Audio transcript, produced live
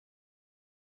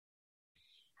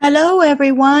Hello,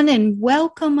 everyone, and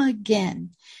welcome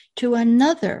again to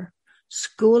another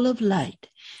School of Light,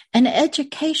 an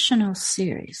educational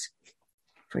series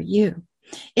for you.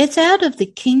 It's out of the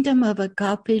Kingdom of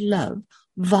Agape Love,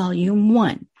 Volume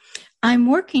 1. I'm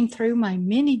working through my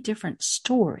many different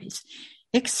stories,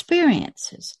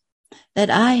 experiences that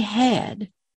I had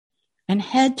and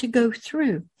had to go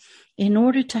through in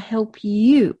order to help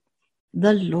you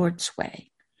the Lord's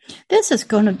way. This is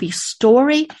going to be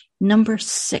story number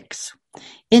 6,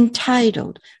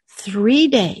 entitled 3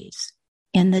 Days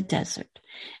in the Desert.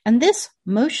 And this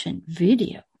motion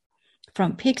video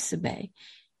from Pixabay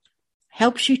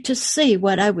helps you to see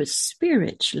what I was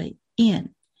spiritually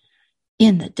in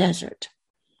the desert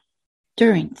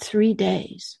during 3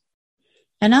 days.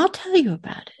 And I'll tell you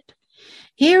about it.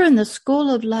 Here in the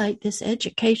School of Light, this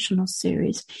educational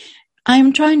series, I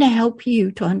am trying to help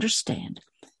you to understand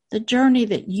the journey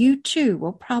that you too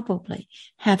will probably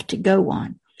have to go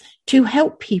on to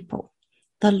help people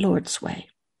the Lord's way,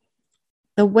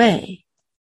 the way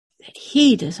that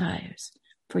He desires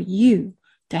for you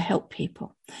to help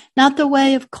people, not the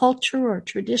way of culture or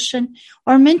tradition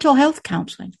or mental health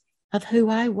counseling of who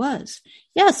I was.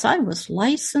 Yes, I was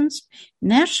licensed,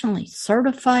 nationally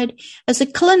certified as a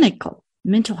clinical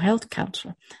mental health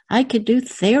counselor. I could do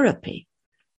therapy.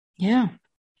 Yeah.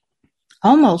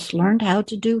 Almost learned how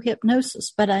to do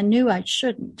hypnosis, but I knew I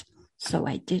shouldn't, so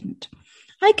I didn't.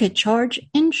 I could charge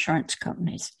insurance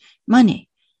companies money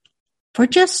for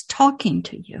just talking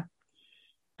to you.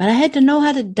 But I had to know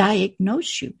how to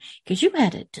diagnose you because you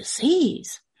had a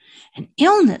disease, an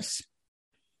illness.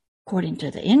 According to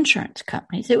the insurance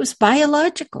companies, it was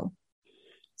biological.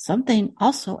 Something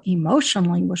also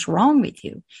emotionally was wrong with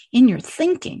you in your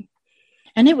thinking.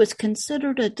 And it was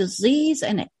considered a disease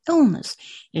and an illness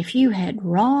if you had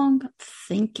wrong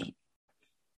thinking.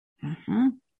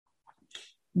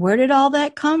 Where did all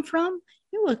that come from?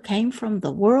 It came from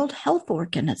the World Health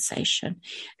Organization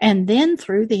and then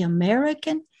through the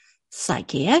American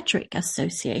Psychiatric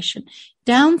Association,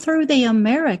 down through the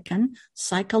American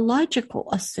Psychological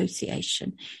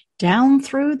Association, down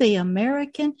through the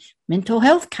American Mental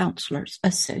Health Counselors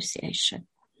Association.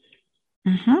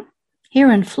 Here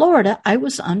in Florida, I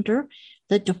was under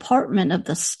the Department of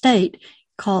the State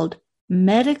called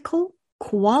Medical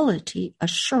Quality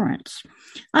Assurance.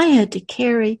 I had to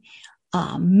carry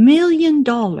 $1 million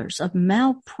of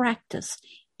malpractice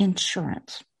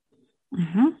insurance.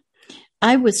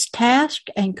 I was tasked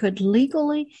and could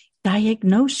legally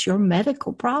diagnose your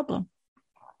medical problem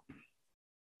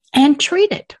and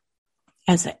treat it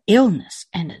as an illness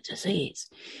and a disease.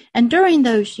 And during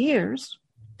those years,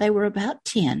 they were about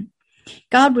 10,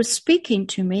 God was speaking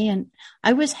to me, and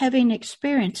I was having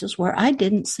experiences where I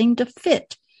didn't seem to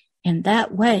fit in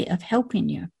that way of helping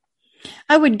you.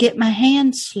 I would get my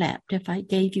hand slapped if I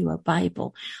gave you a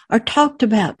Bible or talked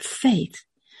about faith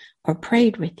or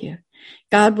prayed with you.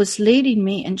 God was leading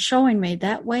me and showing me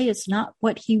that way is not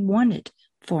what He wanted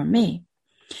for me.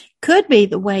 Could be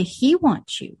the way He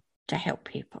wants you to help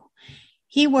people.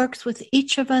 He works with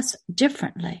each of us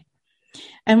differently.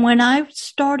 And when I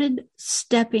started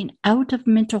stepping out of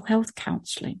mental health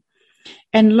counseling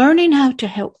and learning how to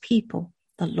help people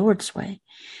the Lord's way,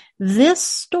 this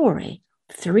story,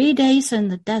 3 Days in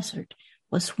the Desert,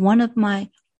 was one of my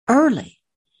early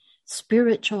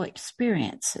spiritual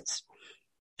experiences.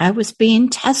 I was being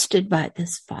tested by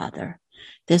this Father,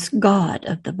 this God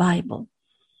of the Bible,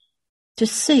 to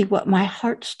see what my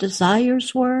heart's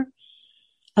desires were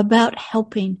about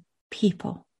helping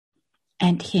people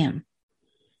and Him.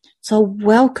 So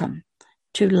welcome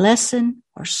to lesson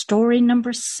or story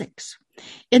number 6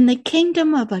 in the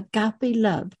Kingdom of Agape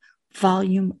Love,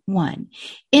 Volume 1.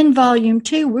 In Volume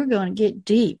 2, we're going to get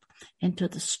deep into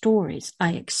the stories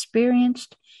I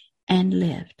experienced and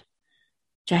lived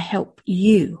to help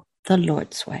you the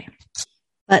Lord's way.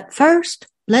 But first,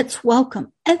 let's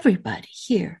welcome everybody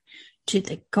here to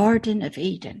the Garden of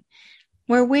Eden,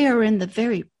 where we are in the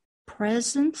very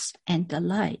presence and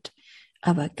delight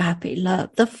of agape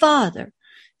love, the Father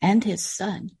and His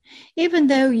Son, even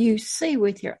though you see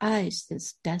with your eyes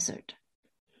this desert.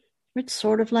 It's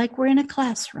sort of like we're in a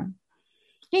classroom.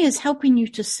 He is helping you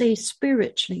to see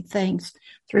spiritually things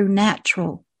through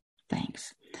natural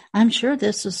things. I'm sure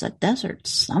this is a desert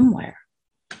somewhere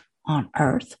on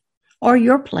Earth or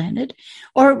your planet,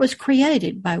 or it was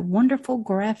created by wonderful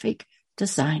graphic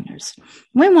designers.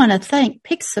 We want to thank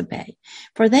Pixabay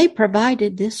for they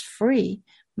provided this free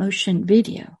motion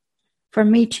video for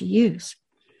me to use.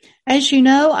 As you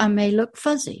know, I may look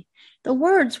fuzzy. The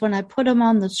words, when I put them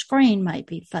on the screen, might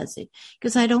be fuzzy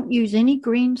because I don't use any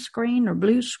green screen or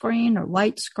blue screen or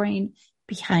white screen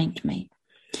behind me.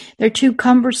 They're too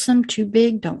cumbersome, too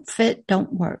big, don't fit,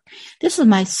 don't work. This is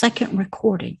my second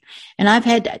recording, and I've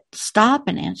had to stop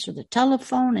and answer the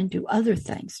telephone and do other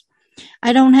things.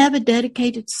 I don't have a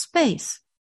dedicated space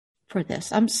for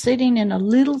this. I'm sitting in a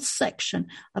little section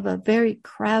of a very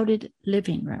crowded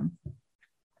living room.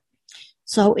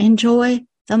 So enjoy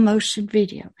the motion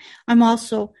video. I'm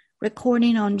also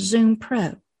recording on Zoom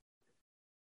Pro.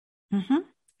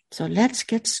 So let's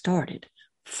get started.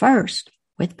 First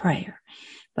with prayer.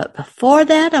 But before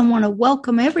that, I want to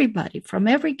welcome everybody from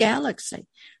every galaxy,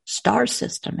 star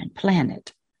system, and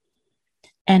planet.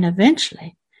 And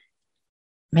eventually,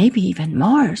 maybe even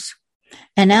Mars.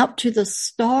 And out to the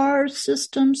star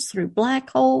systems, through black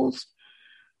holes,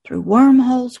 through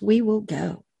wormholes, we will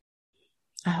go.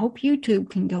 I hope YouTube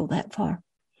can go that far.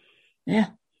 Yeah,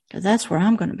 because that's where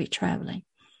I'm going to be traveling.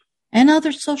 And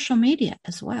other social media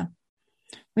as well.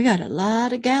 We got a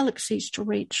lot of galaxies to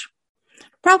reach.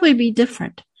 Probably be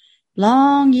different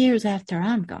long years after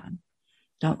I'm gone.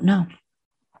 Don't know.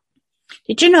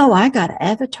 Did you know I got an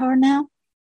avatar now?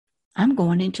 I'm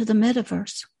going into the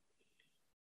metaverse.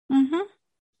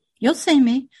 You'll see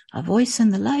me, a voice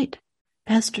in the light,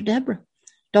 Pastor Deborah.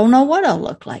 Don't know what I'll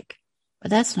look like,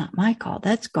 but that's not my call.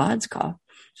 That's God's call.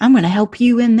 I'm going to help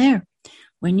you in there.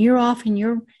 When you're off in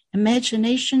your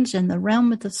imaginations in the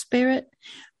realm of the spirit,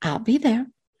 I'll be there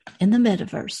in the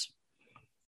metaverse.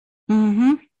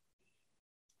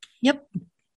 Yep,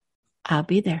 I'll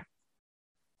be there.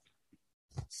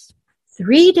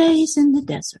 3 days in the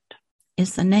desert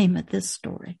is the name of this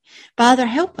story. Father,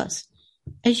 help us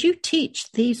as you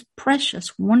teach these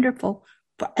precious, wonderful,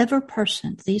 forever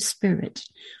persons, these spirits,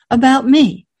 about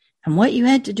me and what you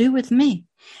had to do with me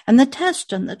and the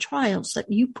tests and the trials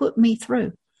that you put me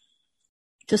through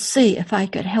to see if I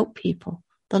could help people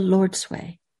the Lord's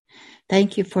way.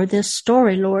 Thank you for this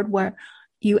story, Lord, where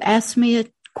you asked me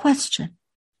a question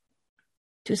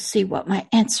to see what my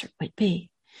answer would be.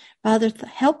 Father,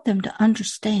 help them to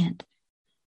understand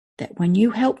that when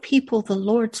you help people the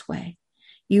Lord's way,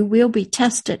 you will be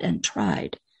tested and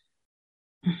tried.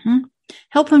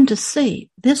 Help them to see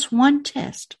this one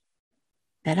test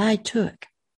that I took,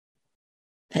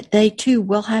 that they too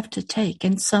will have to take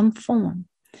in some form.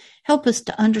 Help us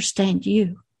to understand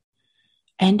you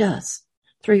and us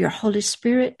through your Holy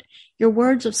Spirit, your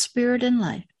words of spirit and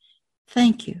life.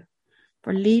 Thank you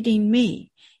for leading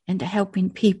me into helping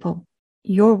people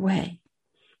your way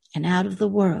and out of the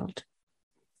world.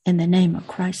 In the name of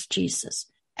Christ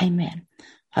Jesus. Amen.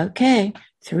 Okay,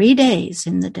 3 days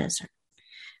in the desert.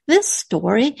 This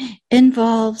story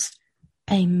involves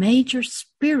a major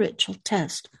spiritual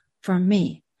test for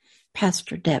me,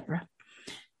 Pastor Deborah,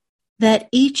 that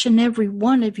each and every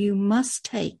one of you must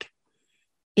take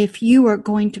if you are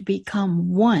going to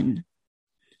become one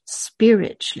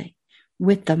spiritually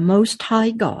with the Most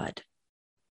High God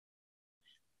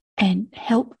and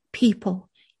help people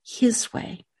His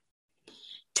way.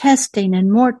 Testing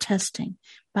and more testing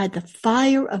by the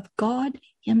fire of God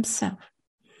Himself.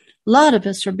 A lot of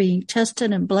us are being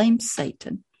tested and blame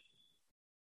Satan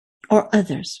or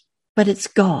others, but it's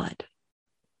God.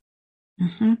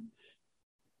 A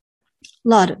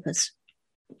lot of us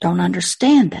don't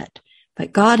understand that,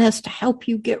 but God has to help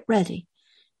you get ready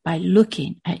by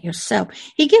looking at yourself.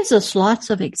 He gives us lots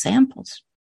of examples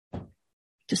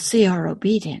to see our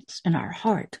obedience in our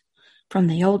heart from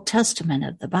the Old Testament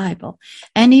of the Bible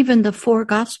and even the 4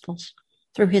 Gospels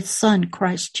through His Son,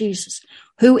 Christ Jesus,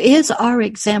 who is our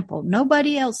example.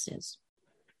 Nobody else is.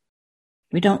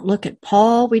 We don't look at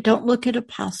Paul. We don't look at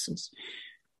apostles.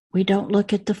 We don't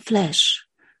look at the flesh,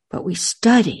 but we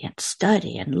study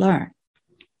and learn.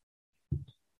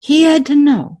 He had to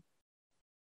know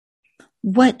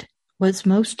what was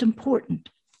most important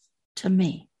to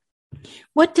me.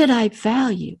 What did I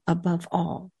value above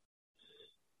all?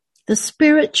 The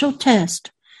spiritual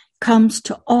test comes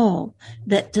to all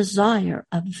that desire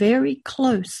a very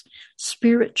close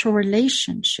spiritual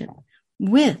relationship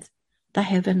with the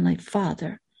Heavenly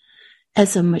Father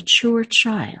as a mature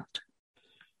child,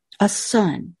 a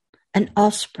son, an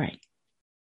offspring,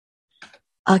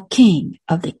 a king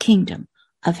of the kingdom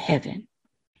of heaven,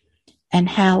 and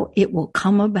how it will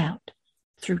come about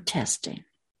through testing.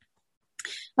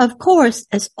 Of course,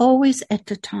 as always at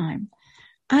the time,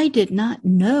 I did not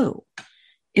know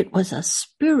it was a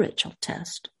spiritual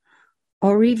test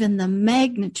or even the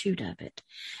magnitude of it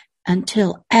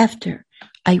until after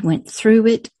I went through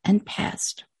it and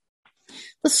passed.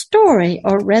 The story,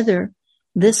 or rather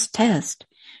this test,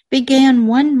 began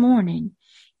one morning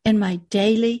in my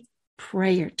daily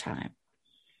prayer time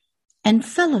and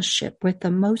fellowship with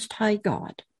the Most High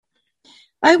God.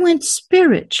 I went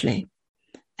spiritually,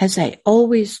 as I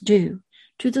always do,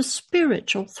 to the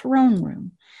spiritual throne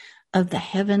room of the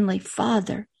Heavenly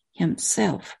Father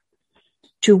himself,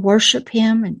 to worship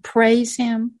him and praise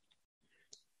him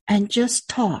and just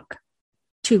talk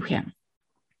to him.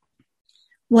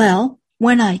 Well,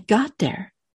 when I got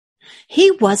there,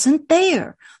 he wasn't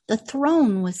there. The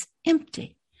throne was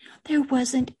empty. There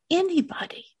wasn't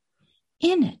anybody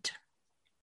in it.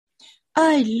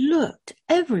 I looked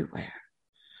everywhere,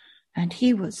 and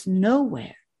he was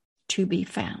nowhere to be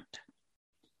found.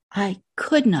 I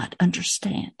could not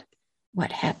understand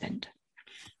what happened.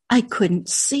 I couldn't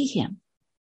see him.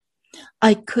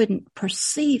 I couldn't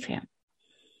perceive him.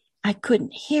 I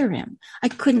couldn't hear him. I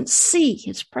couldn't see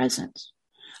his presence.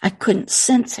 I couldn't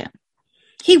sense him.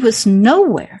 He was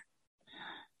nowhere.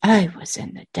 I was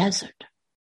in the desert.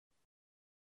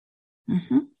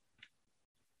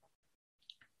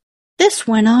 This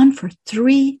went on for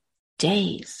 3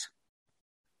 days.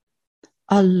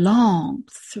 A long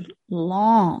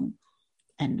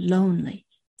and lonely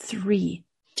 3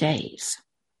 days.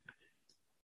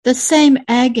 The same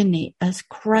agony as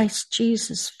Christ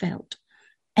Jesus felt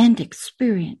and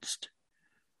experienced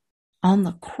on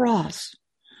the cross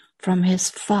from his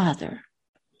Father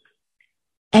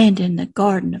and in the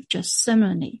Garden of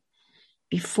Gethsemane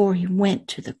before he went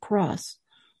to the cross.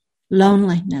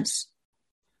 Loneliness,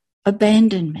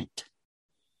 abandonment,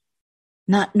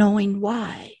 not knowing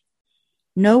why,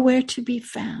 nowhere to be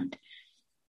found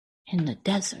in the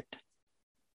desert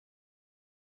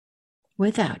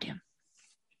without him.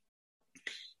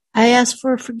 I asked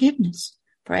for forgiveness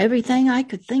for everything I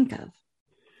could think of.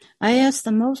 I asked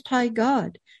the Most High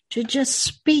God to just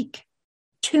speak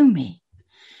to me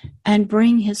and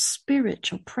bring his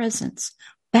spiritual presence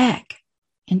back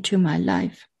into my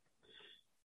life.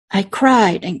 I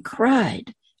cried and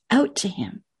cried out to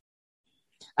him.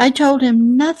 I told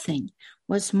him nothing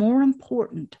was more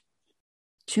important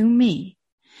to me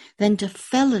than to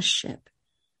fellowship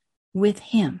with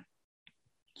him,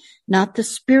 not the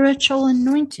spiritual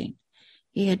anointing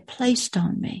he had placed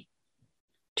on me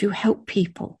to help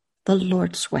people the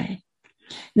Lord's way,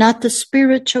 not the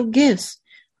spiritual gifts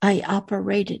I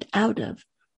operated out of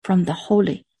from the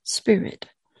Holy Spirit,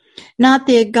 not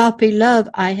the agape love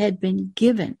I had been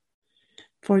given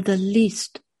for the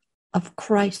least of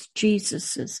Christ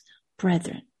Jesus's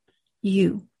brethren,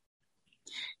 you,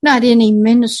 not any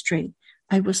ministry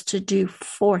I was to do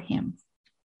for him,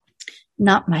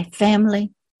 not my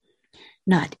family,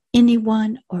 not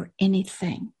anyone or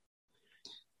anything.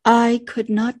 I could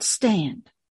not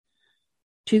stand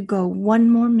to go one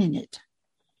more minute,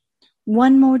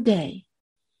 one more day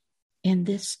in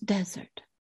this desert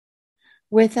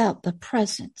without the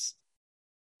presence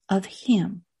of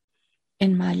him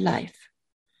in my life,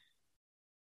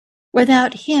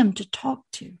 without him to talk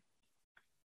to,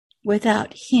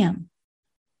 without him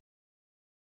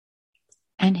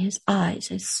and his eyes,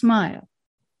 his smile.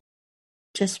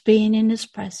 Just being in his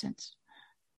presence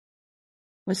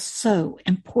was so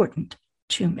important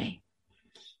to me.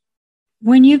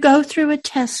 When you go through a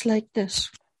test like this,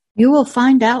 you will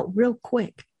find out real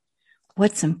quick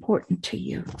what's important to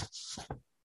you.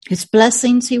 His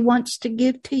blessings he wants to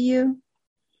give to you,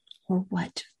 or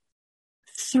what?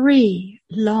 3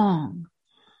 long,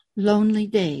 lonely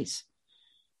days.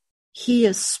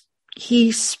 He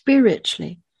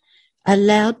spiritually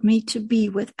allowed me to be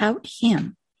without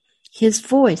him, his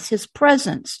voice, his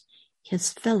presence,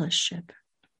 his fellowship.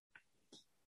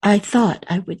 I thought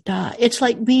I would die. It's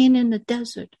like being in the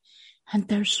desert and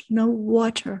there's no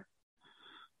water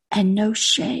and no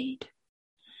shade,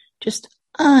 just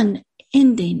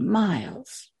unending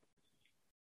miles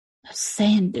of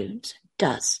sand dunes,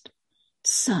 dust,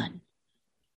 sun,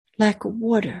 lack of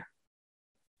water.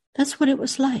 That's what it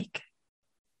was like.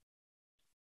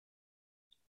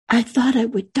 I thought I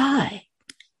would die.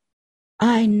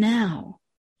 I now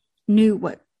knew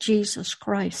what Jesus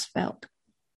Christ felt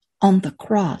on the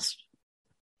cross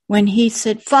when he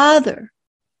said, Father,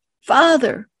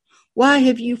 Father, why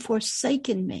have you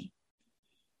forsaken me?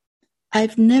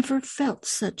 I've never felt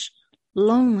such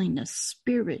loneliness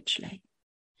spiritually,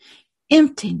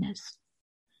 emptiness,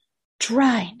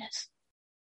 dryness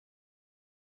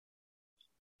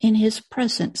in his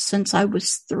presence since I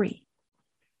was 3.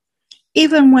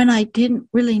 Even when I didn't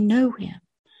really know him,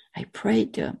 I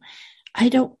prayed to him.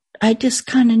 I just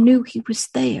kind of knew he was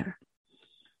there.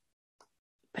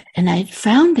 And I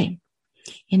found him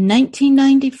in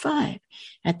 1995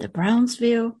 at the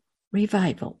Brownsville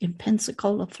Revival in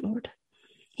Pensacola, Florida.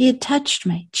 He had touched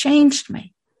me, changed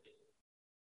me.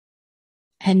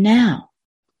 And now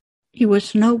he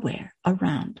was nowhere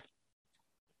around.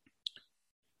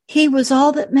 He was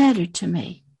all that mattered to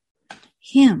me,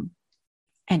 him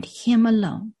and him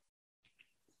alone.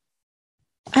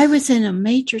 I was in a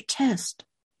major test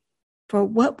for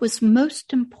what was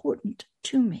most important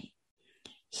to me,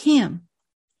 him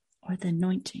or the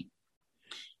anointing,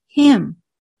 him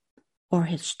or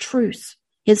his truth,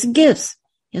 his gifts,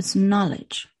 his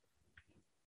knowledge,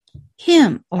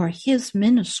 him or his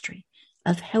ministry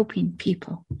of helping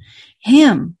people,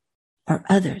 him or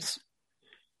others,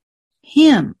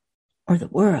 him or the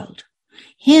world,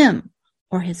 him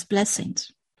or his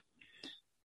blessings.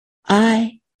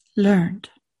 I learned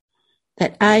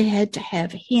that I had to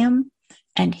have him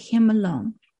and him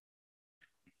alone.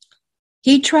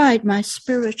 He tried my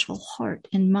spiritual heart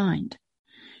and mind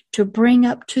to bring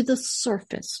up to the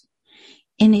surface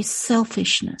any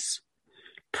selfishness,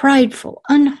 prideful,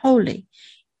 unholy,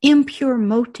 impure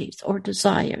motives or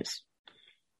desires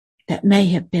that may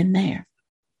have been there.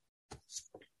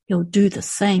 He'll do the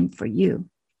same for you.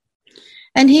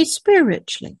 And he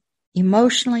spiritually,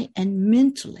 emotionally, and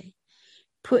mentally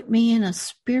put me in a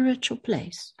spiritual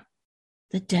place,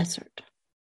 the desert,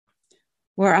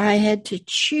 where I had to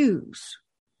choose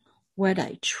what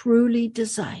I truly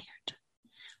desired,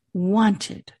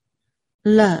 wanted,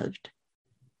 loved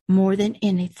more than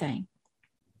anything.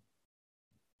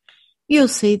 You'll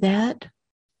see that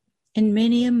in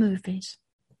many movies.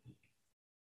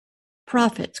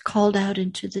 Prophets called out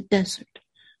into the desert,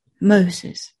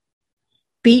 Moses,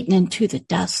 beaten into the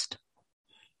dust,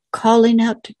 calling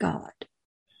out to God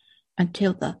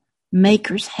until the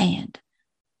Maker's hand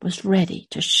was ready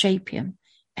to shape him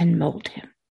and mold him.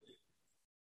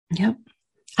 Yep,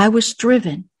 I was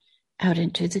driven out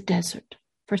into the desert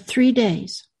for 3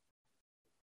 days.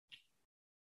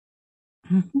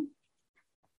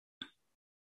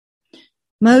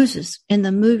 Moses in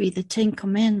the movie The Ten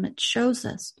Commandments shows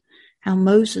us how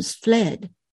Moses fled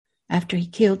after he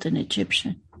killed an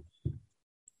Egyptian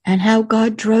and how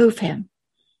God drove him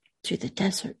to the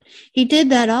desert. He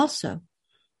did that also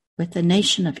with the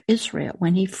nation of Israel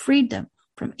when he freed them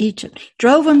from Egypt,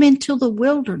 drove them into the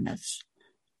wilderness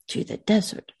to the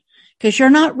desert, because you're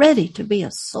not ready to be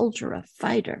a soldier, a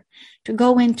fighter, to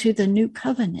go into the new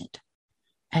covenant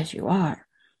as you are.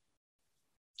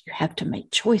 You have to make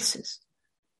choices.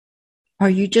 Or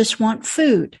you just want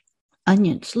food,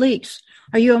 onions, leeks.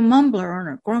 Are you a mumbler or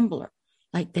a grumbler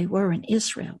like they were in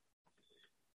Israel?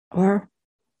 Or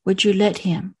would you let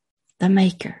him, the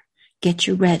Maker, get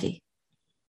you ready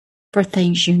for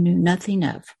things you knew nothing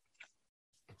of?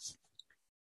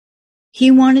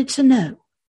 He wanted to know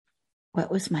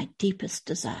what was my deepest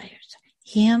desires,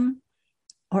 him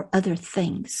or other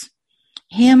things,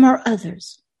 him or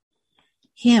others,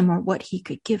 him or what he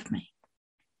could give me.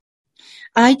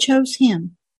 I chose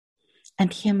him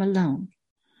and him alone.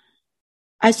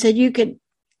 I said, you could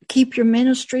keep your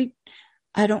ministry.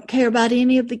 I don't care about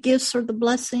any of the gifts or the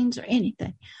blessings or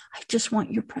anything. I just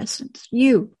want your presence.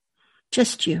 You,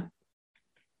 just you.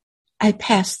 I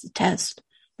passed the test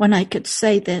when I could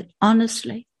say that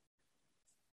honestly,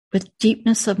 with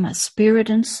deepness of my spirit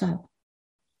and soul.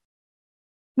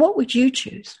 What would you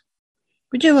choose?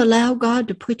 Would you allow God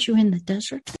to put you in the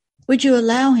desert? Would you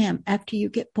allow him, after you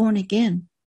get born again,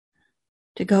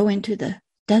 to go into the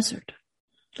desert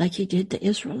like he did the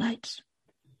Israelites,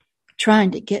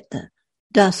 trying to get the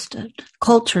dust of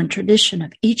culture and tradition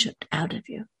of Egypt out of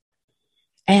you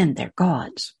and their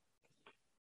gods?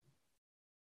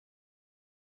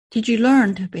 Did you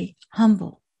learn to be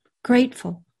humble,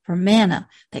 grateful for manna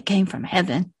that came from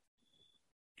heaven?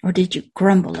 Or did you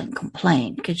grumble and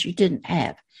complain because you didn't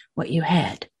have what you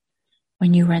had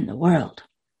when you were in the world?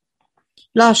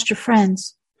 Lost your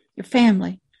friends, your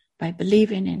family, by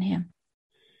believing in him.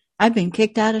 I've been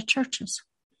kicked out of churches.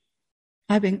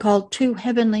 I've been called too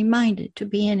heavenly minded to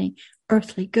be any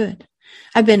earthly good.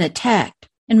 I've been attacked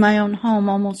in my own home,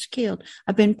 almost killed.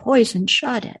 I've been poisoned,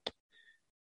 shot at,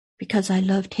 because I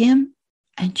loved him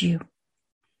and you.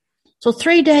 So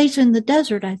 3 days in the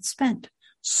desert I'd spent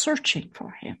searching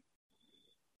for him.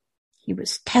 He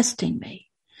was testing me.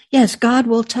 Yes, God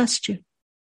will test you.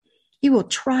 He will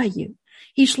try you.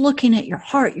 He's looking at your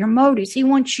heart, your motives. He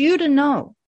wants you to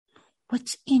know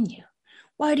what's in you.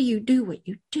 Why do you do what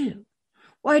you do?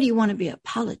 Why do you want to be a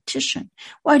politician?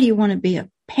 Why do you want to be a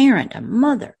parent, a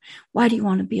mother? Why do you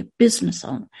want to be a business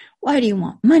owner? Why do you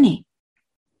want money?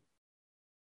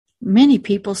 Many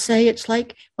people say it's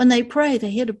like when they pray,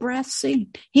 they hit a brass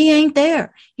ceiling. He ain't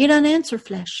there. He doesn't answer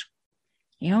flesh.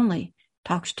 He only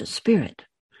talks to spirit.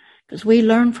 Because we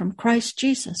learn from Christ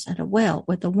Jesus at a well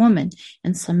with a woman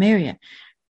in Samaria.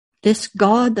 This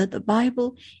God of the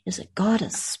Bible is a God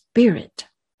of spirit.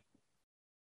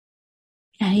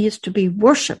 And he is to be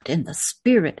worshipped in the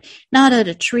spirit, not at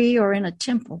a tree or in a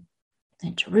temple.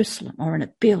 in Jerusalem or in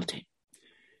a building.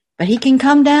 But he can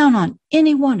come down on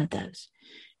any one of those.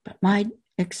 But my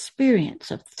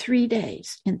experience of 3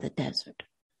 days in the desert,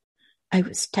 I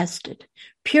was tested,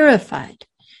 purified,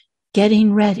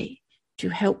 getting ready to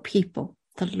help people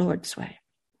the Lord's way.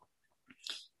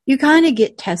 You kind of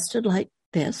get tested like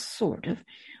this, sort of,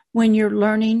 when you're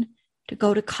learning to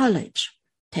go to college,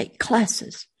 take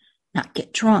classes, not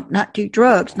get drunk, not do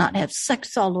drugs, not have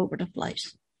sex all over the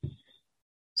place.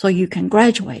 So you can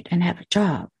graduate and have a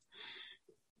job.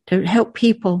 To help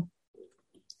people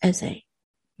as a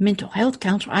mental health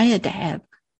counselor, I had to have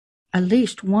at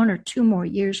least 1 or 2 more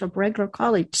years of regular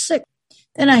college sick.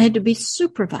 Then I had to be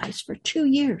supervised for 2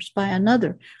 years by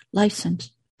another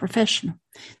licensed professional.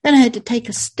 Then I had to take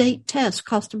a state test,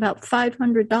 cost about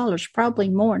 $500, probably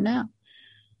more now,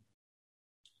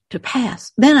 to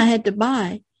pass. Then I had to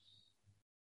buy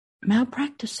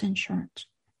malpractice insurance.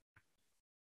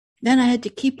 Then I had to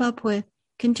keep up with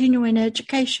continuing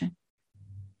education.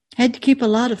 I had to keep a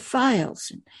lot of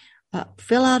files and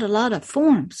fill out a lot of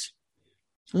forms.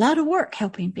 A lot of work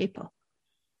helping people.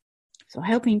 So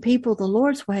helping people the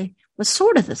Lord's way was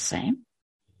sort of the same.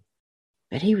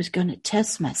 But he was going to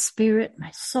test my spirit,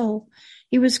 my soul.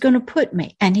 He was going to put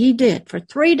me, and he did, for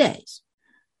 3 days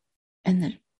in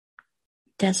the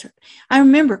desert. I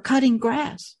remember cutting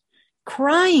grass,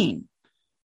 crying.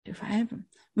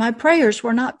 My prayers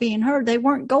were not being heard. They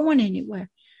weren't going anywhere.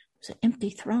 It was an empty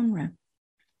throne room.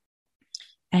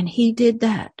 And he did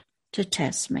that to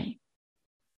test me.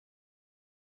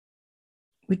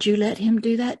 Would you let him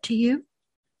do that to you?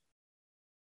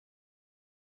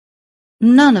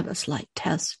 None of us like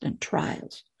tests and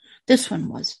trials. This one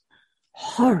was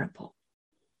horrible.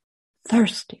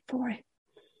 Thirsty for it.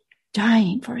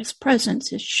 Dying for his presence,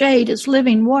 his shade, his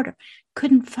living water.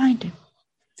 Couldn't find him.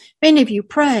 Many of you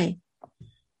pray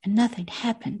and nothing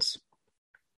happens.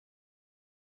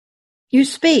 You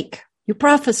speak, you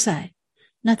prophesy,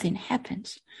 nothing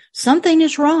happens. Something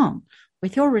is wrong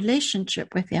with your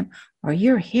relationship with him, or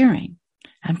you're hearing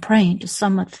and praying to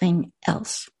something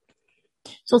else.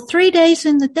 So 3 days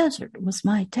in the desert was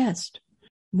my test.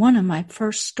 One of my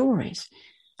first stories.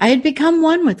 I had become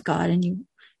one with God, and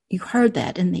you heard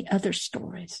that in the other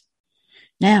stories.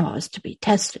 Now I was to be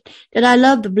tested. Did I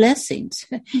love the blessings,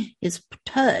 his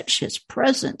touch, his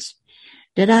presence?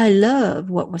 Did I love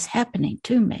what was happening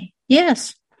to me?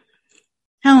 Yes.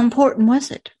 How important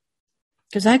was it?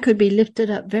 Because I could be lifted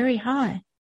up very high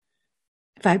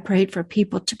if I prayed for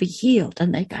people to be healed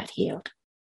and they got healed.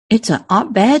 It's a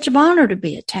badge of honor to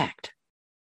be attacked.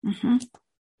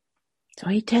 So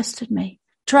he tested me,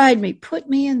 tried me, put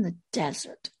me in the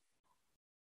desert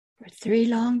for 3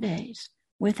 long days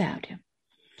without him.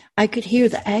 I could hear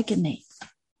the agony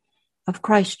of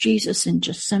Christ Jesus in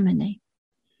Gethsemane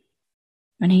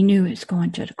when he knew he was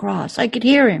going to the cross. I could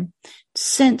hear him,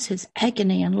 sense his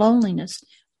agony and loneliness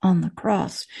on the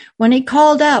cross. When he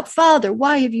called out, "Father,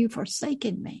 why have you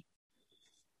forsaken me?"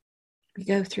 We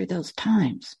go through those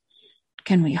times.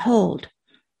 Can we hold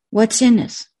what's in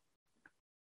us?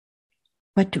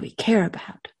 What do we care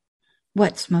about?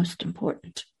 What's most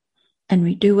important? And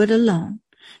we do it alone.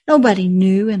 Nobody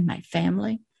new in my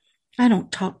family. I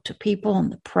don't talk to people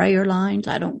on the prayer lines.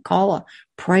 I don't call a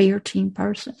prayer team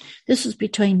person. This is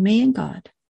between me and God.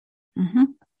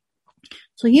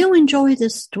 So you enjoy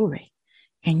this story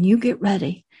and you get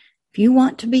ready. If you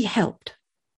want to be helped,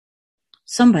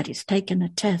 somebody's taken a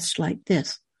test like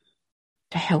this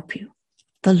to help you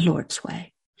the Lord's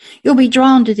way. You'll be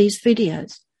drawn to these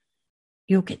videos.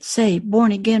 You'll get saved,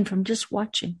 born again from just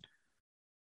watching.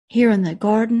 Here in the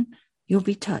garden, you'll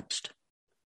be touched.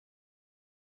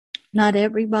 Not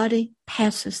everybody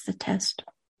passes the test.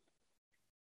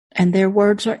 And their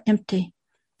words are empty.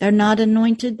 They're not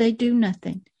anointed. They do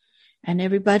nothing. And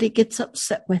everybody gets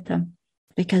upset with them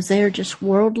because they are just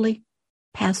worldly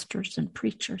pastors and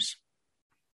preachers.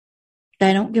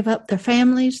 They don't give up their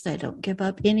families. They don't give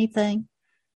up anything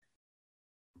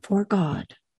for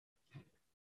God.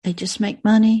 They just make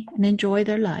money and enjoy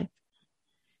their life.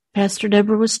 Pastor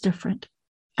Deborah was different.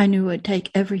 I knew it would take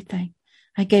everything.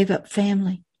 I gave up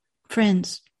family,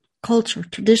 friends, culture,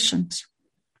 traditions.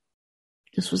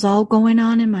 This was all going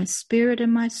on in my spirit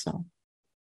and my soul.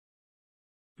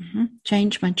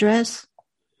 Changed my dress,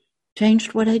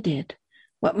 changed what I did,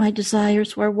 what my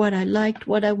desires were, what I liked,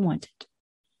 what I wanted.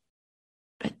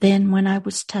 But then when I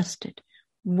was tested,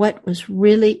 what was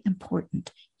really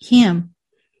important, him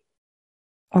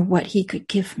or what he could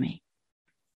give me.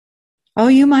 Oh,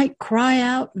 you might cry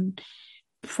out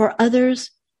for others,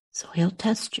 so he'll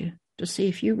test you to see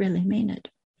if you really mean it.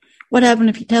 What happens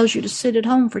if he tells you to sit at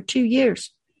home for 2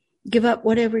 years, give up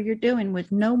whatever you're doing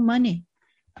with no money?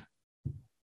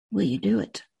 Will you do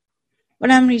it?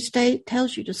 What how many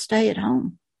tells you to stay at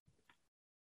home?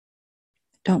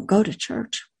 Don't go to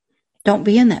church. Don't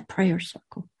be in that prayer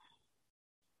circle.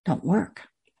 Don't work.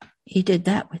 He did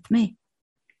that with me.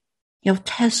 He'll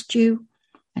test you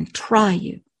and try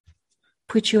you,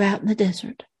 put you out in the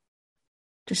desert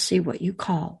to see what you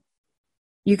call.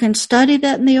 You can study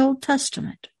that in the Old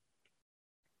Testament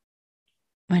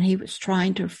when he was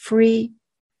trying to free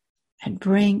and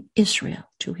bring Israel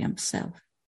to himself.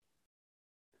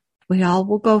 We all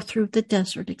will go through the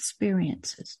desert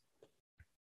experiences,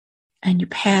 and you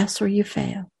pass or you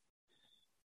fail.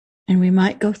 And we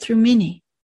might go through many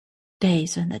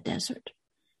days in the desert.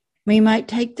 We might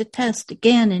take the test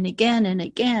again and again and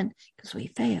again because we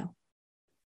fail.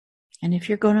 And if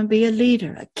you're going to be a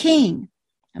leader, a king,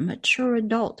 a mature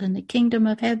adult in the kingdom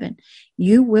of heaven,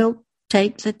 you will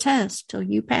take the test till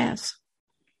you pass.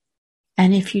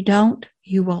 And if you don't,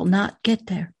 you will not get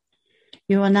there.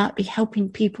 You will not be helping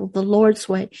people the Lord's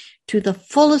way to the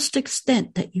fullest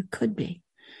extent that you could be.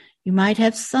 You might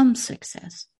have some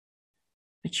success,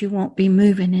 but you won't be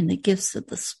moving in the gifts of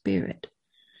the Spirit.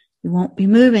 You won't be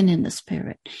moving in the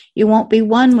Spirit. You won't be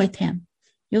one with him.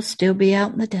 You'll still be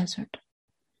out in the desert.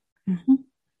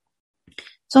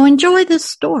 So enjoy this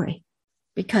story,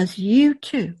 because you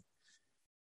too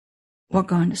are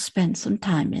going to spend some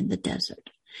time in the desert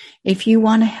if you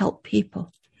want to help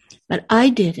people. But I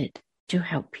did it to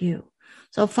help you.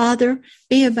 So Father,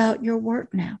 be about your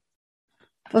work now.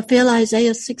 Fulfill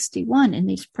Isaiah 61 in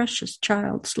these precious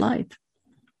child's life.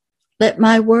 Let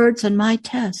my words and my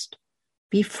test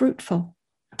be fruitful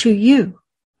to you,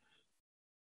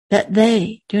 that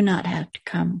they do not have to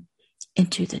come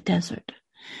into the desert.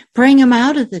 Bring them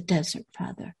out of the desert,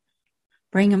 Father.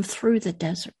 Bring them through the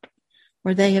desert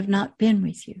where they have not been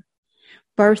with you.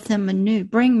 Birth them anew.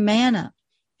 Bring manna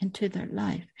into their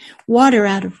life. Water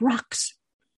out of rocks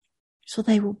so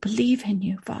they will believe in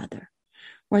you, Father,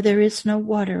 where there is no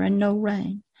water and no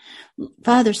rain.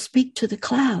 Father, speak to the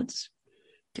clouds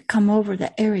to come over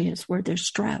the areas where there's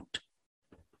drought.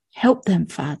 Help them,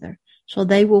 Father, so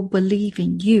they will believe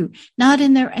in you, not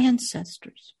in their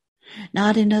ancestors,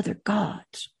 not in other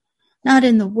gods, not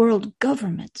in the world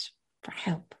governments for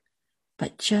help,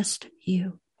 but just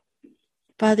you.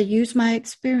 Father, use my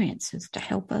experiences to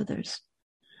help others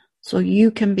so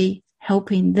you can be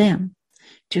helping them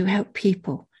to help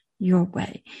people your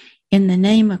way. In the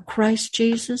name of Christ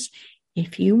Jesus,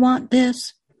 if you want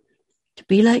this to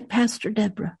be like Pastor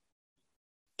Deborah,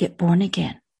 get born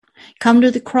again. Come to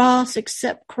the cross,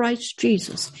 accept Christ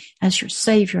Jesus as your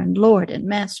Savior and Lord and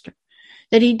Master,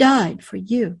 that he died for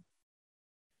you.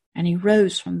 And he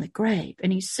rose from the grave,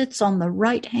 and he sits on the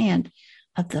right hand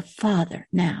of the Father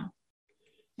now.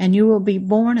 And you will be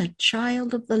born a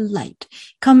child of the light,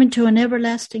 come into an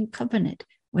everlasting covenant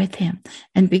with him,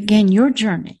 and begin your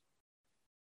journey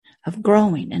of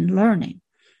growing and learning,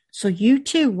 so you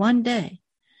too one day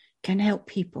can help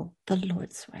people the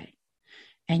Lord's way.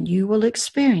 And you will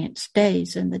experience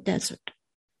days in the desert,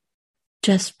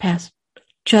 just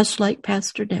like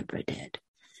Pastor Deborah did.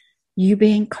 You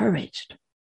be encouraged,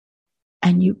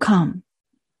 and you come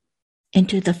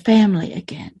into the family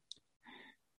again.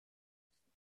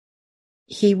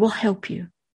 He will help you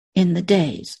in the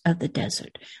days of the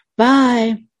desert.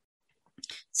 Bye.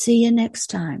 See you next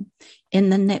time in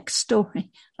the next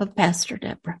story of Pastor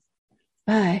Deborah.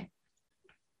 Bye.